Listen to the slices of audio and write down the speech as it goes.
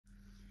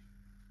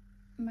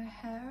My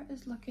hair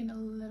is looking a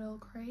little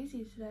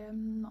crazy today,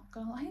 I'm not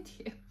gonna lie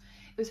to you.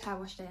 It was hair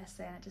wash day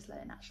yesterday and I just let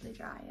it naturally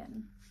dry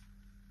and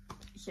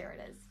here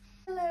it is.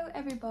 Hello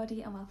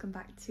everybody and welcome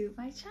back to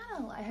my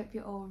channel. I hope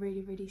you're all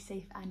really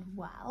safe and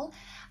well.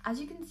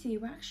 As you can see,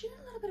 we're actually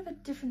in a little bit of a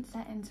different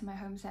setting to my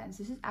home settings.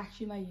 This is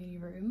actually my uni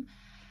room.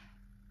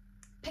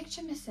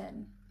 Picture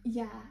missing.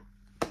 Yeah,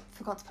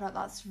 forgot to put up,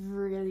 that's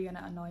really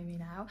gonna annoy me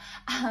now.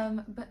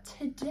 But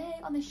today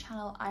on this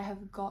channel I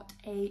have got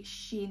a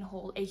Shein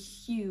haul, a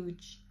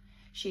huge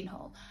Shein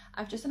haul.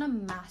 I've just done a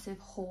massive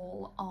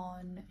haul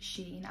on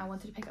Shein. I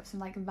wanted to pick up some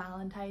like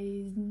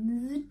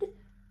Valentines,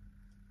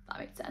 that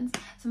makes sense,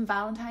 some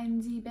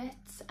Valentines-y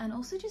bits and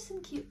also just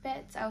some cute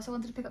bits. I also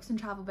wanted to pick up some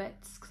travel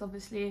bits because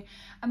obviously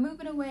I'm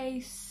moving away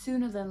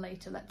sooner than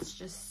later, let's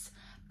just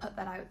put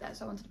that out there.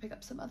 So I wanted to pick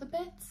up some other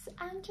bits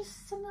and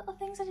just some little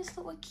things I just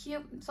thought were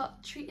cute. So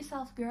treat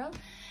yourself, girl.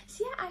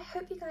 So yeah, I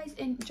hope you guys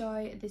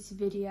enjoy this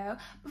video.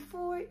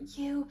 Before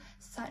you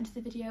start into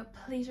the video,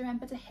 please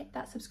remember to hit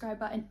that subscribe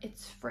button.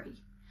 It's free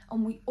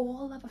and we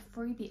all love a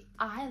freebie.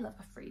 I love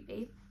a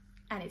freebie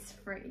and it's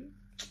free.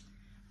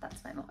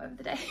 That's my motto of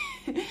the day.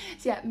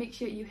 So yeah, make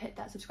sure you hit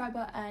that subscribe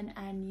button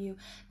and you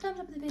thumbs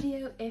up the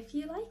video if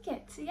you like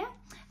it. So yeah,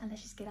 and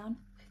let's just get on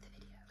with the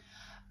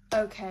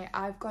video. Okay,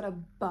 I've got a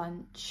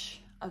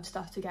bunch of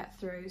stuff to get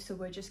through, so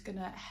we're just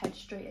gonna head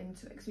straight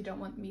into it because we don't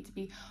want me to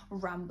be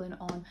rambling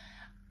on.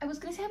 I was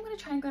gonna say I'm gonna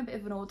try and go in a bit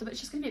of an order, but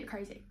it's just gonna be a bit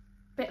crazy.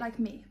 Bit like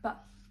me,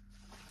 but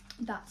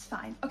that's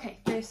fine. Okay,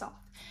 first off,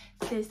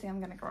 first thing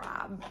I'm gonna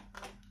grab.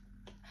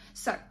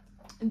 So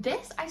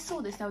this, I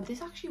saw this. Now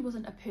this actually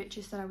wasn't a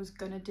purchase that I was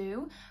gonna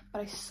do,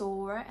 but I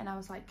saw it and I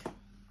was like,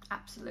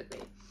 absolutely.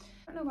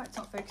 I don't know why it's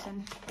not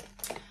focusing.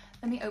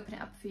 Let me open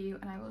it up for you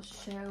and I will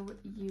show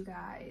you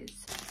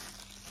guys.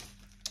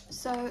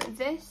 So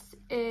this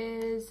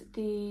is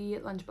the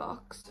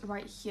lunchbox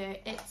right here.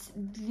 It's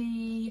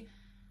the,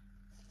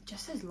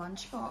 just says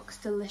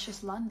lunchbox,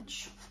 delicious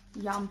lunch,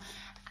 yum.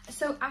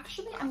 So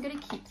actually I'm gonna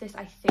keep this,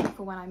 I think,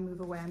 for when I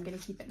move away. I'm gonna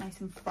keep it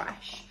nice and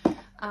fresh.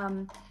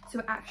 So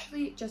it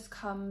actually just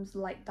comes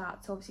like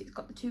that. So obviously it's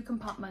got the two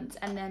compartments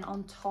and then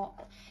on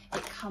top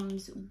it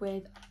comes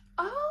with,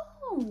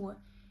 oh,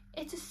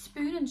 it's a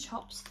spoon and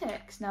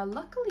chopsticks. Now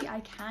luckily I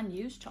can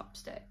use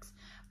chopsticks,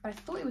 but I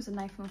thought it was a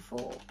knife and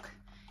fork.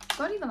 It's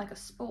not even like a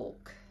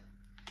spork.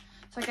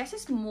 So I guess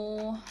it's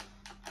more,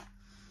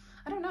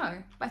 I don't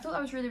know, but I thought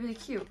that was really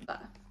cute.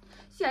 But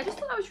so yeah, I just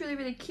thought that was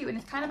really cute and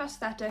it's kind of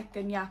aesthetic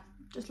and yeah,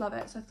 just love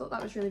it. So I thought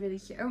that was really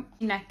cute.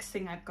 Next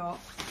thing I've got,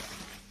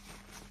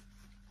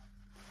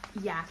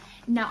 yeah,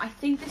 now I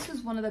think this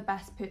was one of the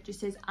best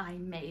purchases I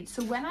made.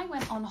 So when I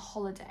went on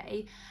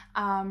holiday,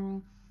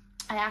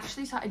 I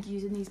actually started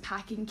using these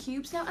packing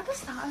cubes. Now at the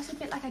start I was a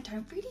bit like, I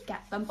don't really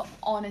get them, but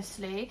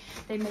honestly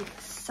they make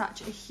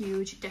such a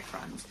huge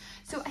difference.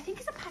 So I think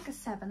it's a pack of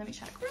 7, let me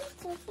check.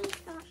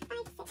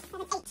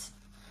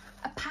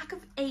 A pack of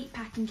 8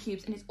 packing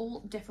cubes and it's all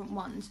different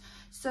ones.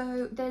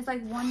 So there's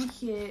like one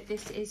here,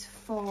 this is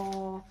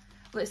for,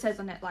 well it says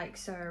on it like,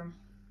 so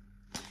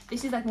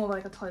this is like more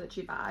like a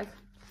toiletry bag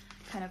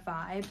kind of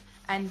vibe,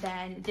 and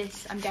then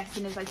this I'm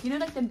guessing is like, you know,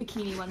 like them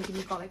bikini ones and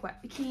you've got like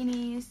wet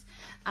bikinis,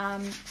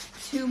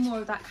 2 more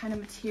of that kind of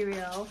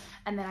material,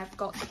 and then I've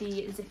got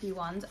the zippy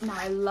ones. Now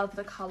I love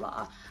the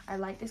color, I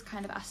like this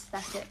kind of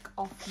aesthetic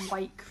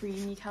off-white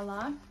creamy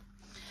color.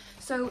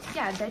 So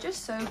yeah, they're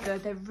just so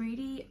good. They're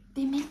really,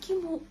 they make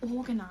you more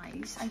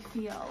organized, I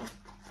feel.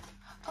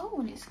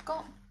 Oh, and it's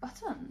got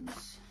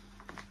buttons.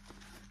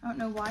 I don't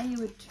know why you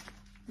would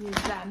use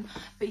them,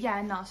 but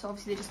yeah, no, so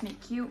obviously they just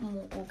make you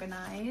more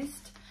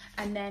organized.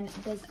 And then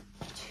there's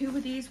 2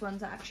 of these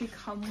ones that actually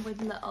come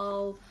with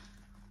little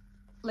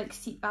like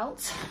seat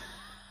belts.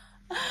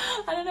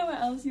 I don't know what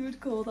else you would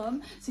call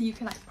them, so you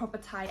can like proper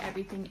tie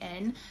everything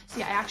in. So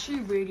yeah, I actually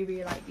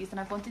really like these and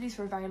I've wanted these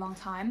for a very long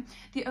time.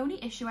 The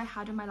only issue I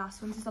had with my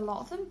last ones is a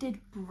lot of them did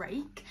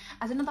break.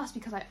 I don't know if that's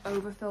because I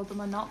overfilled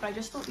them or not, but I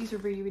just thought these were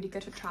really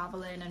good for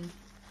traveling and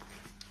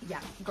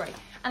yeah, great.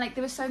 And like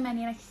there were so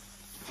many and I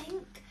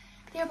think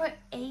they're about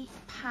 £8.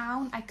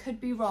 I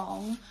could be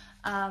wrong,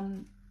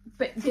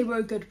 but they were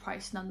a good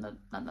price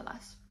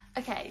nonetheless.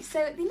 Okay,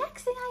 so the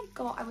next thing I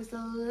got, I was a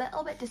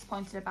little bit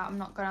disappointed about, I'm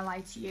not gonna lie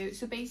to you.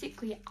 So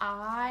basically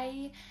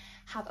I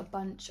have a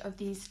bunch of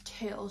these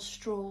turtle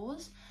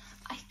straws.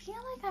 I feel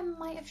like I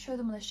might have showed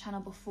them on this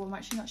channel before, I'm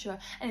actually not sure.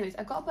 Anyways,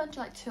 I've got a bunch of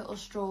like turtle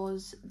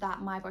straws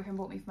that my boyfriend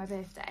bought me for my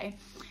birthday,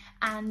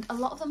 and a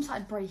lot of them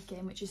started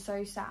breaking, which is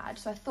so sad.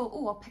 So I thought,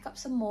 oh, I'll pick up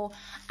some more,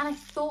 and I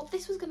thought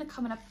this was gonna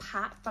come in a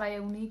pack, but I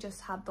only just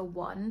had the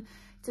one.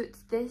 So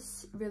it's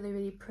this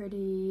really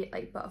pretty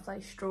like butterfly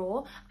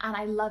straw and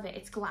I love it.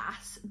 It's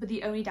glass, but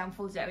the only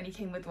downfall is it only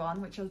came with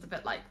one, which was a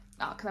bit like,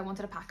 oh, because I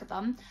wanted a pack of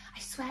them. I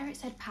swear it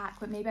said pack,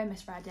 but maybe I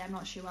misread it, I'm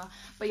not sure.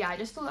 But yeah, I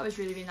just thought that was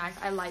really nice.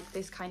 I like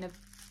this kind of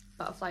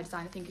butterfly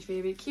design. I think it's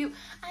really cute.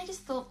 And I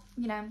just thought,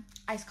 you know,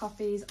 iced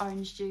coffees,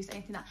 orange juice,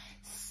 anything like that.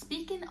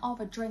 Speaking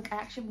of a drink, I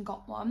actually haven't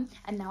got one,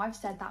 and now I've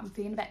said that, I'm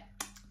feeling a bit,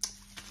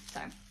 so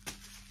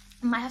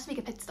I might have to make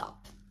a pit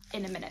stop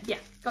in a minute. Yeah,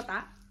 got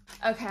that.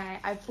 Okay,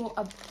 I bought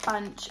a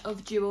bunch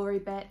of jewellery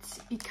bits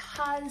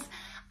because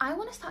I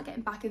want to start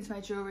getting back into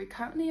my jewellery.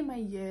 Currently in my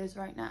years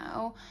right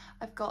now,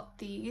 I've got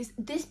these.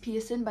 This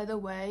piercing, by the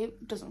way,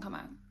 doesn't come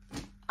out.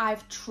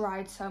 I've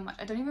tried so much.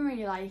 I don't even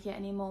really like it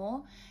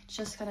anymore. It's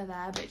just kind of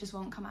there, but it just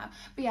won't come out.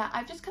 But yeah,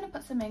 I've just kind of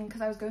put some in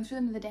because I was going through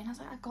them the other day and I was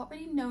like, I've got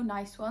really no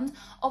nice ones.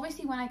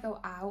 Obviously, when I go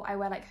out, I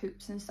wear like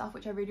hoops and stuff,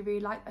 which I really, really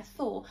like. I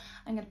thought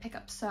I'm going to pick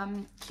up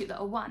some cute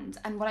little ones.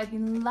 And what I've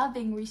been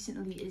loving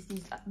recently is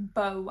these like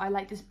bow. I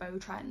like this bow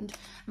trend.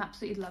 I'm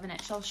absolutely loving it.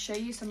 So I'll show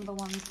you some of the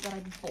ones that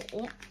I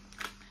bought.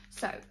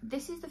 So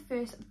this is the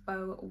first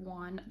bow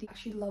one. I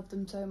actually love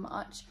them so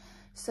much.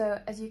 So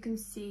as you can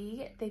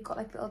see, they've got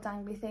like little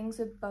dangly things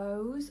with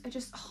bows. I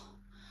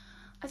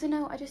don't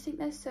know, I just think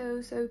they're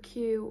so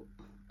cute.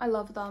 I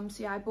love them.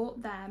 So yeah, I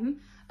bought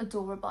them.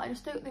 Adorable. I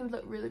just thought they would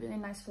look really, really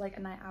nice for like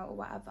a night out or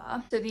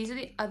whatever. So these are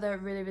the other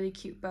really, really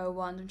cute bow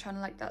ones. I'm trying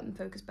to like let them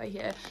focus by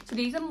here. So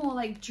these are more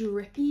like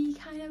drippy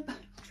kind of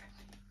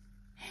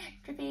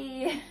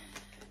drippy.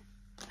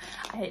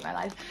 I hate my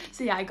life.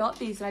 So yeah, I got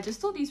these and I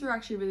just thought these were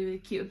actually really, really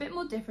cute. A bit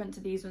more different to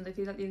these ones. I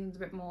feel like these ones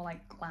are a bit more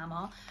like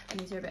glamour and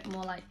these are a bit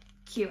more like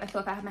cute. I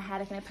thought if I had my hair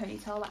like in a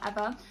ponytail or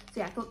whatever. So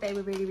yeah, I thought they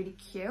were really, really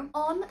cute.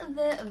 On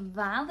the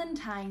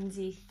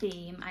Valentine's-y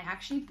theme, I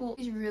actually bought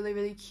these really,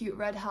 really cute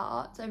red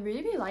hearts. I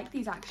really, really like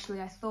these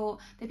actually. I thought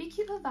they'd be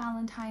cute for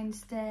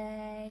Valentine's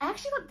Day. I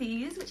actually got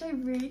these, which I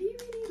really,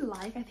 really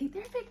like. I think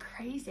they're a bit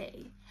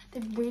crazy.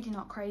 They're really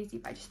not crazy,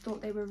 but I just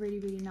thought they were really,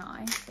 really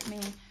nice. Let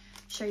me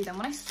show you them.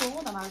 When I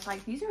saw them, I was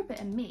like, these are a bit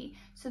of me.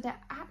 So they're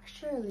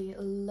actually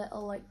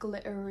little like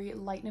glittery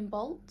lightning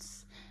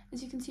bolts.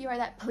 As you can see right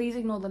there, please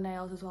ignore the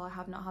nails as well. I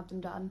have not had them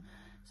done.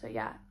 So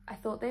yeah, I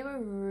thought they were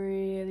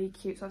really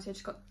cute. So obviously I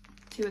just got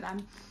 2 of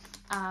them.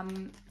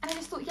 And I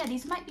just thought, yeah,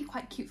 these might be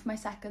quite cute for my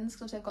seconds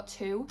because I've got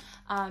 2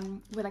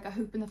 with like a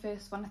hoop in the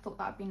first one. I thought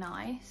that would be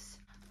nice.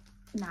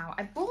 Now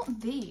I bought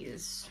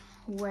these,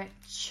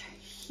 which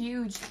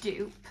huge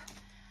dupe.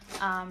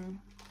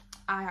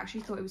 I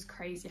actually thought it was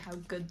crazy how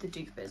good the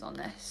dupe is on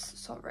this.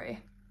 Sorry.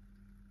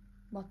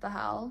 What the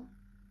hell?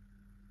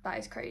 That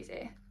is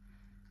crazy.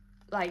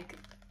 Like,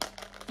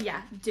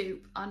 yeah,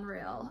 dupe,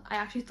 unreal. I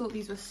actually thought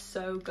these were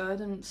so good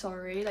and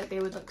sorry, like they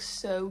would look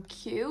so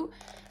cute.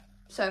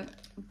 So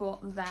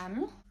bought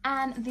them.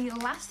 And the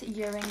last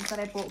earrings that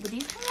I bought were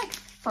these kind of like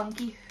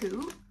funky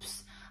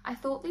hoops. I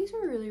thought these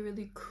were really,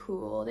 really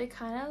cool. They're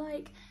kind of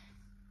like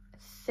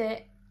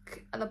thick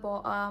at the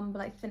bottom but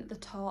like thin at the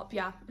top.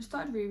 Yeah, I just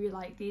thought I'd really, really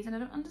like these and I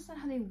don't understand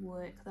how they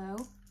work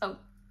though. Oh,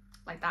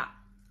 like that.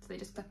 So they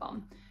just clip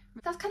on.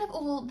 That's kind of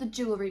all the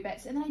jewellery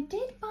bits. And then I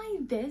did buy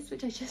this,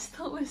 which I just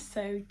thought was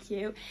so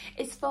cute.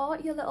 It's for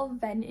your little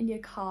vent in your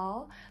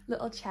car,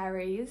 little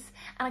cherries.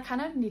 And I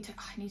kind of need to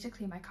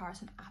clean my car.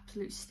 It's an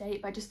absolute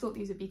state, but I just thought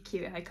these would be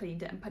cute if I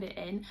cleaned it and put it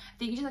in. I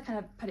think you just like kind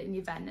of put it in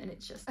your vent and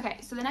it's just... Okay,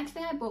 so the next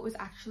thing I bought was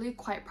actually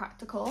quite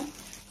practical.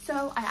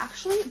 So I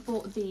actually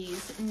bought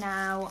these.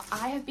 Now,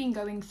 I have been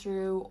going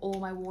through all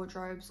my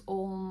wardrobes,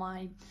 all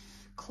my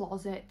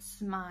closets,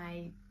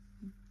 my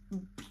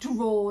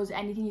drawers,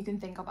 anything you can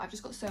think of. I've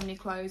just got so many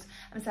clothes.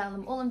 I'm selling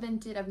them all in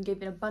Vinted. I've been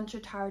giving a bunch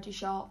of charity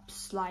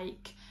shops,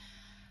 like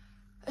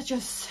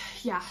just,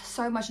 yeah,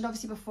 so much. And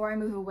obviously before I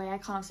move away, I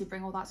can't obviously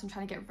bring all that, so I'm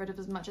trying to get rid of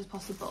as much as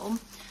possible.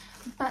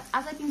 But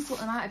as I've been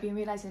sorting them out, I've been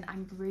realizing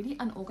I'm really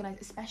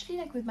unorganized, especially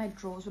like with my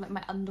drawers, with like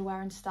my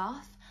underwear and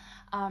stuff.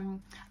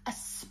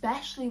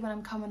 Especially when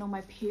I'm coming on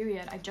my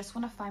period, I just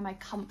want to find my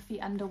comfy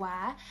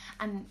underwear,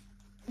 and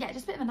yeah,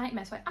 just a bit of a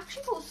nightmare. So I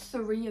actually bought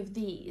 3 of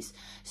these.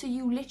 So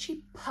you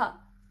literally put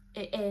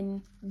it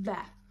in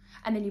there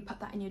and then you put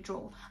that in your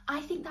drawer.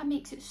 I think that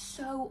makes it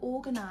so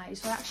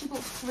organized. So I actually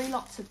bought 3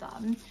 lots of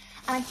them, and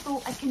I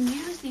thought I can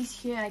use these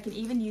here. I can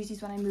even use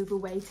these when I move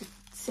away to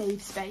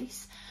save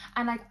space.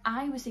 And like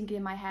I was thinking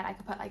in my head, I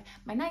could put like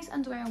my nice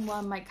underwear in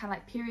one, my kind of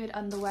like period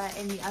underwear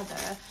in the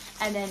other,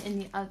 and then in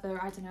the other,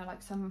 I don't know,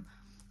 like some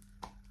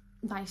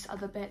nice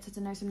other bits, I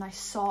don't know, some nice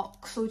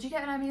socks, or do you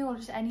get what I mean, or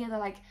just any other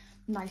like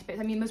nice bits.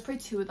 I mean, most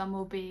probably 2 of them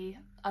will be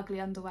ugly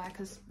underwear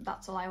because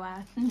that's all I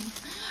wear.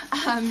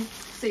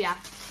 So yeah,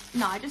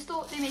 no, I just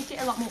thought they make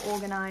it a lot more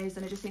organized,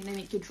 and I just think they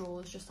make your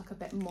drawers just look a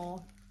bit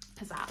more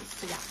pizzazz.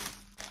 So yeah.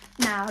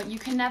 Now, you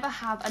can never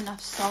have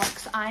enough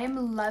socks. I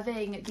am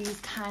loving these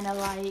kind of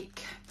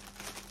like,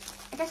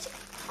 I guess you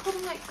could call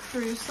them like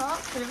crew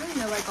socks. I don't really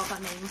know where I got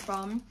that name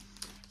from.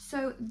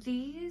 So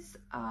these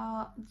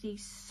are the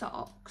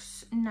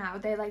socks. Now,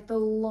 they're like the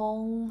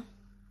long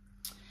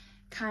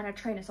kind of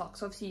trainer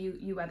socks. Obviously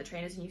you wear the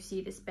trainers and you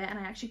see this bit, and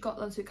I actually got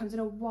them. So it comes in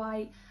a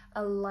white,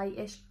 a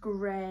lightish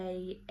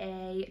grey,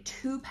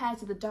 2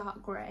 pairs of the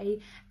dark grey,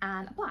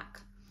 and a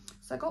black.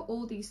 So I got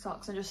all these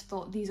socks and just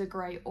thought these are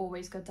great.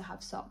 Always good to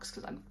have socks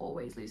because I'm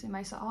always losing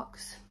my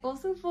socks.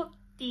 Also bought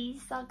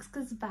these socks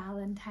because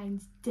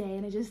Valentine's Day,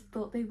 and I just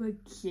thought they were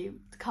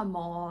cute. Come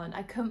on,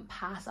 I couldn't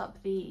pass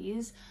up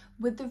these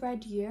with the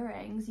red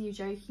earrings. Are you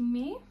joking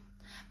me?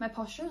 My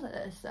posture was like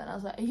this, and I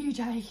was like, are you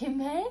joking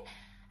me?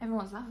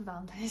 Everyone's laughing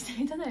Valentine's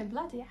Day, don't they?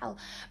 Bloody hell.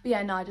 But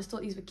yeah, no, I just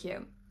thought these were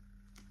cute.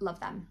 Love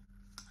them.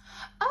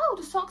 Oh,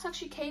 the socks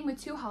actually came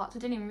with 2 hearts. I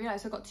didn't even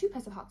realise. I got 2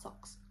 pairs of heart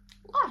socks.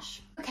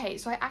 Lush. Okay,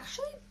 so I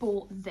actually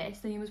bought this,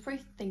 and you was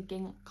probably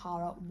thinking,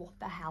 Cara, what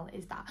the hell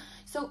is that?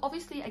 So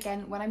obviously,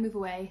 again, when I move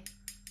away,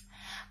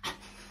 okay,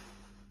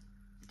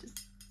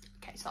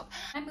 stop.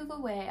 When I move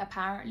away,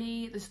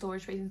 apparently the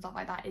storage space and stuff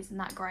like that isn't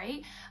that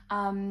great.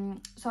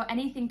 So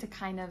anything to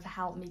kind of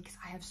help me, because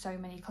I have so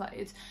many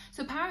clothes.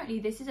 So apparently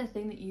this is a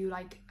thing that you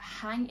like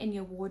hang in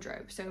your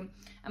wardrobe. So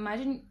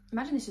imagine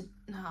this is,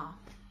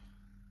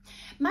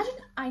 imagine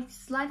I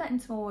slide that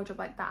into my wardrobe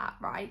like that,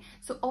 right?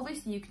 So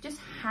obviously you could just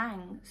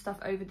hang stuff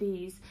over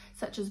these,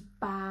 such as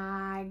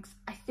bags.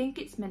 I think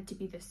it's meant to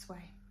be this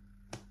way.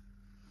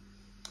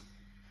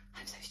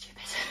 I'm so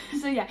stupid.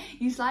 So yeah,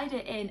 you slide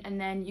it in, and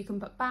then you can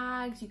put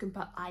bags, you can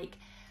put like,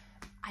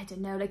 I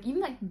don't know, like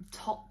even like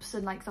tops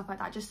and like stuff like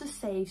that, just to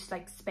save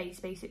like space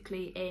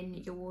basically in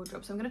your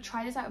wardrobe. So I'm gonna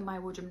try this out in my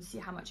wardrobe and see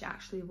how much it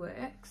actually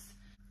works.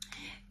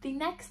 The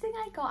next thing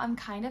I got, I'm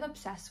kind of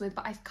obsessed with,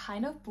 but I've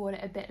kind of bought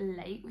it a bit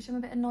late, which I'm a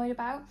bit annoyed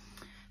about.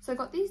 So I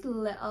got these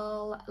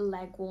little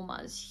leg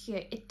warmers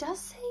here. It does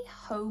say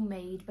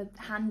homemade, but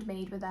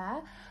handmade with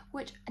there,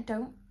 which I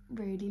don't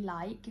really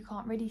like. You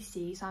can't really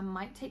see, so I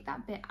might take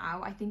that bit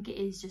out. I think it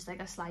is just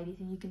like a slidey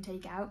thing you can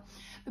take out.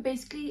 But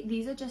basically,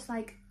 these are just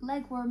like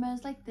leg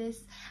warmers like this,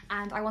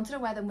 and I wanted to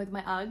wear them with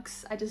my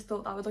Uggs. I just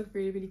thought that would look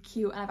really, really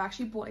cute, and I've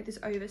actually bought like this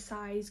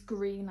oversized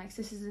green like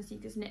Sisters and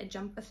Sneakers knitted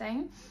jumper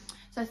thing.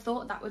 So I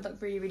thought that would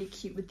look really, really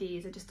cute with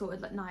these. I just thought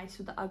it'd look nice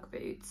with the Ugg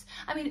boots.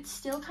 I mean, it's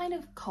still kind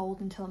of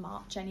cold until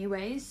March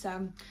anyways,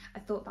 so I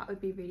thought that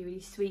would be really, really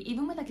sweet.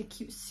 Even with like a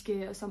cute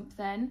skirt or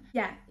something.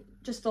 Yeah,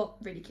 just thought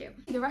really cute.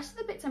 The rest of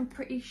the bits I'm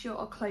pretty sure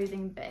are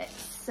clothing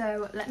bits.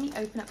 So let me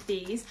open up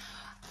these.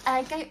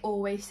 Like I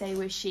always say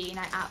with Shein,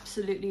 I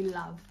absolutely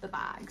love the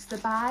bags. The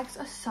bags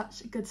are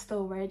such good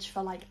storage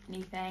for like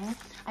anything.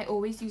 I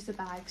always use the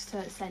bags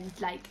to send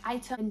like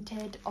items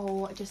tinted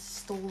or just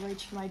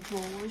storage for my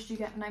drawers, do you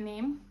get what I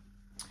mean?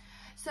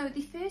 So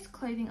the first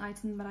clothing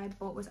item that I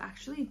bought was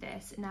actually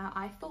this. Now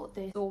I thought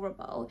this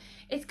adorable.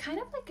 It's kind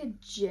of like a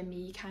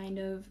gymmy kind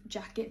of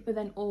jacket, but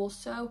then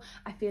also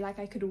I feel like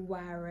I could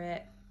wear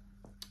it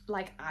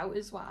like out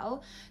as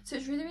well. So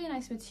it's really, really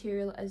nice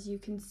material, as you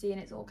can see,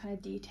 and it's all kind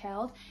of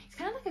detailed. It's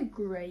kind of like a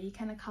grey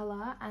kind of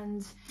colour,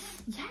 and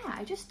yeah,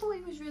 I just thought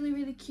it was really,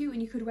 really cute,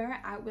 and you could wear it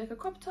out with like a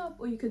crop top,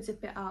 or you could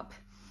zip it up.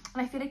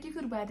 And I feel like you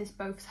could wear this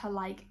both to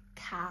like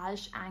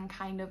cash and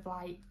kind of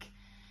like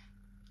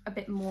a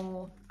bit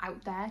more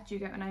out there, do you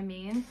get what I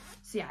mean?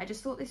 So yeah, I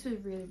just thought this was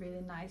really,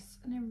 really nice,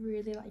 and I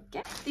really like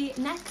it. The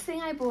next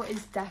thing I bought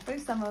is defo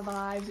summer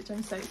vibes, which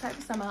I'm so excited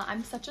for summer.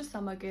 I'm such a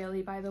summer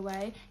girly, by the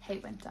way.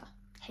 Hate winter.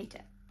 Hate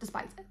it,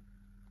 despise it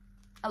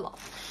a lot.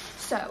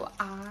 So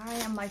I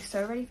am like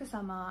so ready for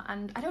summer,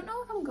 and I don't know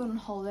if I'm going on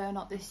holiday or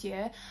not this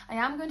year. I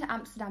am going to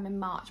Amsterdam in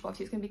March, but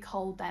obviously it's gonna be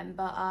cold then.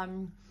 But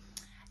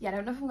yeah, I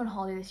don't know if I'm going on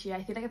holiday this year.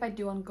 I feel like if I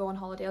do go on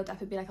holiday, it'll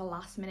definitely be like a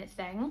last minute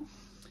thing.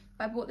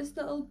 But I bought this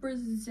little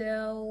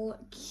Brazil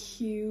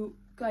cute,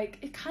 like,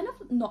 it's kind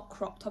of not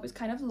crop top, it's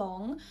kind of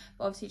long,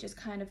 but obviously just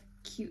kind of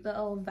cute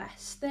little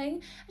vest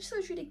thing. I just thought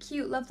it was really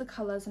cute, love the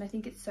colours, and I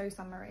think it's so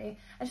summery.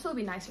 I just thought it'd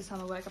be nice for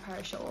summer, wear a pair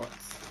of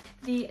shorts.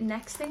 The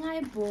next thing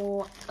I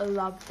bought, I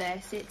love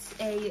this. It's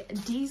a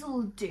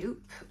diesel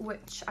dupe,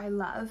 which I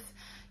love.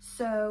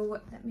 So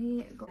let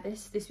me go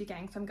this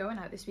weekend, because I'm going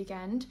out this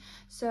weekend.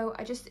 So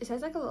it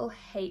says like a little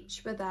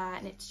H with that,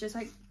 and it's just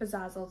like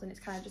bezazzled, and it's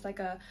kind of just like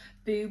a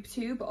boob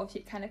tube, but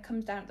obviously it kind of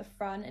comes down at the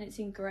front, and it's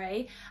in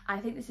grey. I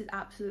think this is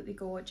absolutely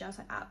gorgeous.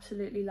 I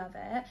absolutely love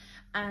it,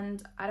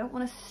 and I don't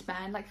want to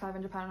spend like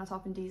 £500 on a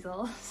top in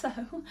diesel, so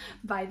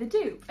buy the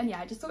dupe. And yeah,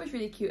 I just thought it was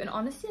really cute, and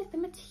honestly, like, the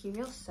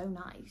material's so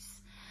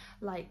nice.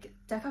 Like,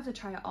 definitely have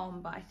to try it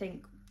on, but I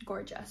think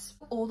gorgeous.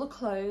 All the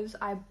clothes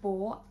I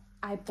bought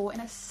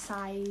in a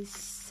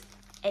size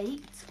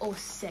 8 or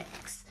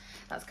 6.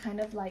 That's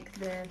kind of like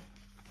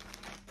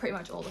pretty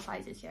much all the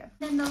sizes here.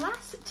 Then the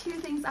last two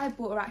things I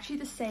bought are actually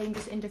the same,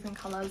 just in different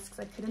colours, because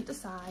I couldn't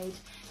decide.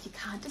 You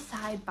can't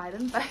decide, buy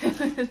them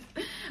both.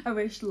 I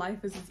wish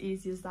life was as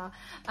easy as that.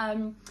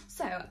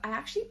 So I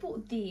actually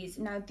bought these.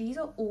 Now these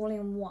are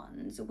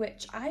all-in-ones,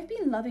 which I've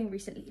been loving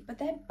recently, but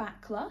they're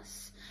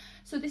backless.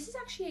 So this is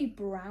actually a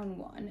brown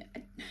one.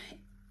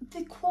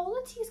 The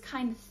quality is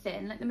kind of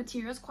thin, like the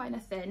material is quite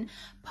thin,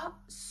 but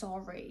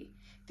sorry,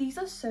 these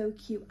are so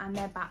cute, and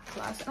they're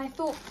backless. And I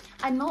thought,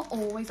 I'm not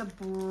always a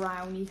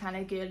brownie kind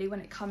of girly when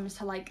it comes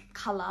to like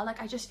colour.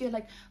 Like, I just feel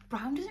like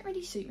brown doesn't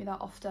really suit me that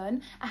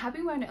often. I have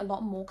been wearing it a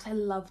lot more because I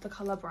love the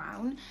colour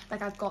brown.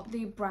 Like, I've got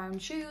the brown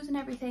shoes and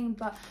everything,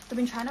 but I've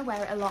been trying to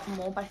wear it a lot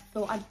more, but I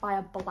thought I'd buy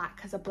a black,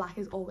 because a black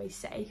is always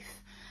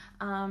safe.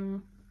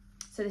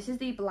 So this is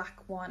the black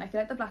one. I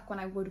feel like the black one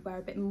I would wear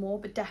a bit more,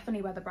 but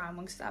definitely wear the brown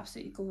one because it's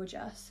absolutely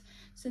gorgeous.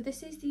 So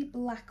this is the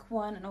black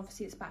one, and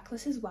obviously it's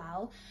backless as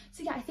well.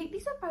 So yeah, I think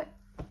these are about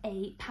like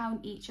 £8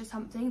 each or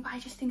something, but I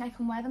just think I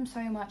can wear them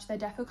so much. They're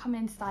definitely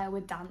coming in style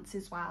with dance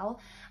as well,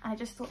 and I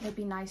just thought they'd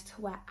be nice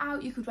to wear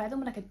out. You could wear them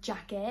with like a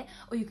jacket,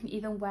 or you can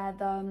even wear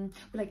them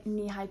with like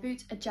knee-high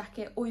boots, a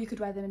jacket, or you could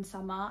wear them in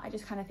summer. I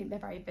just kind of think they're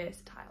very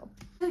versatile.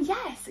 So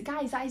yes,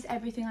 guys, that is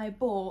everything I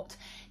bought.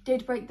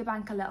 Did break the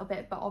bank a little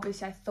bit, but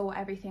obviously I thought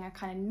everything I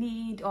kind of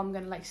need or I'm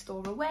gonna like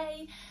store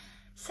away.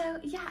 So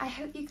yeah, I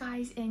hope you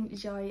guys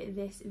enjoy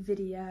this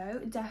video.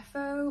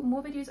 Defo,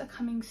 more videos are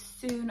coming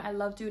soon. I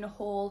love doing a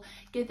haul.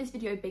 Give this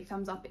video a big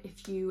thumbs up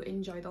if you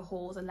enjoy the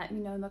hauls, and let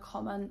me know in the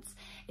comments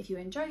if you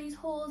enjoy these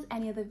hauls,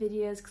 any other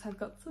videos, because I've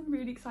got some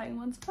really exciting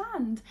ones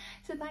planned.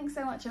 So thanks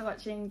so much for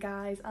watching,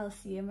 guys. I'll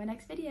see you in my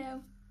next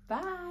video.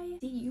 Bye.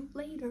 See you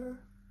later.